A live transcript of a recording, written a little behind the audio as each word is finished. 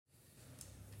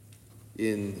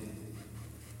In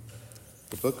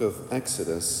the book of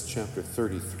Exodus, chapter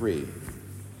 33,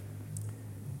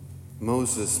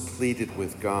 Moses pleaded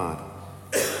with God,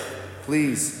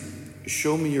 "Please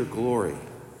show me your glory."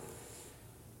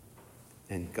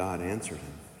 And God answered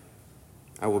him,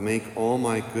 "I will make all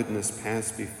my goodness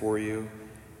pass before you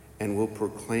and will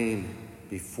proclaim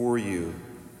before you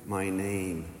my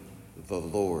name, the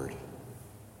Lord.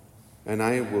 And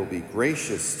I will be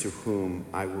gracious to whom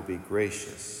I will be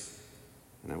gracious,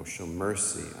 and I will show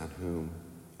mercy on whom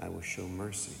I will show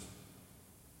mercy.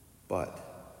 But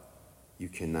you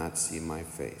cannot see my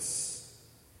face,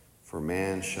 for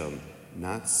man shall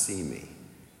not see me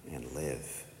and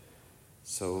live."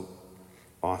 So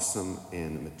awesome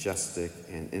and majestic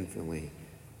and infinitely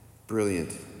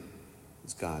brilliant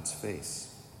is God's face.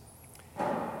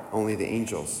 Only the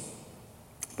angels.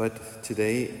 But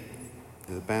today,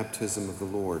 the baptism of the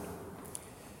Lord,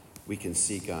 we can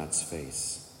see God's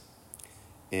face.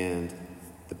 And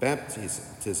the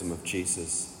baptism of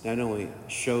Jesus not only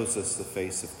shows us the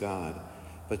face of God,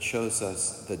 but shows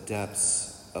us the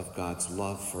depths of God's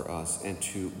love for us and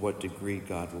to what degree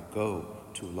God will go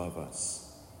to love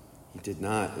us. He did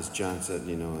not, as John said,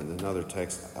 in another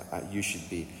text, you should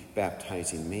be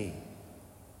baptizing me.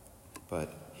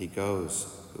 But he goes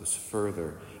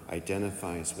further,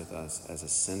 identifies with us as a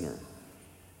sinner.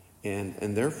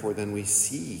 And therefore, then we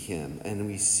see him and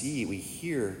we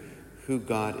hear who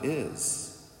God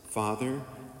is: Father,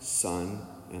 Son,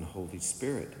 and Holy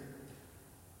Spirit.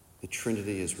 The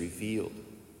Trinity is revealed.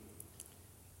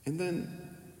 And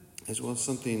then,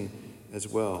 something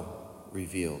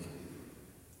revealed.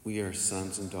 We are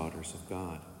sons and daughters of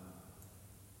God.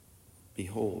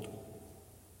 Behold,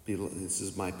 this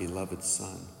is my beloved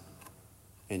Son.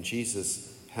 And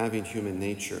Jesus, having human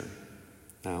nature,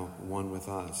 now one with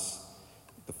us,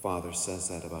 the Father says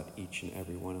that about each and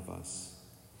every one of us.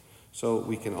 So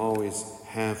we can always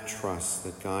have trust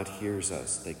that God hears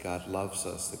us, that God loves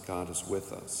us, that God is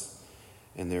with us.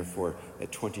 And therefore,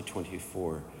 at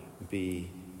 2024, be,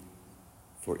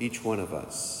 for each one of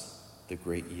us, the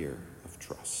great year of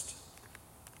trust.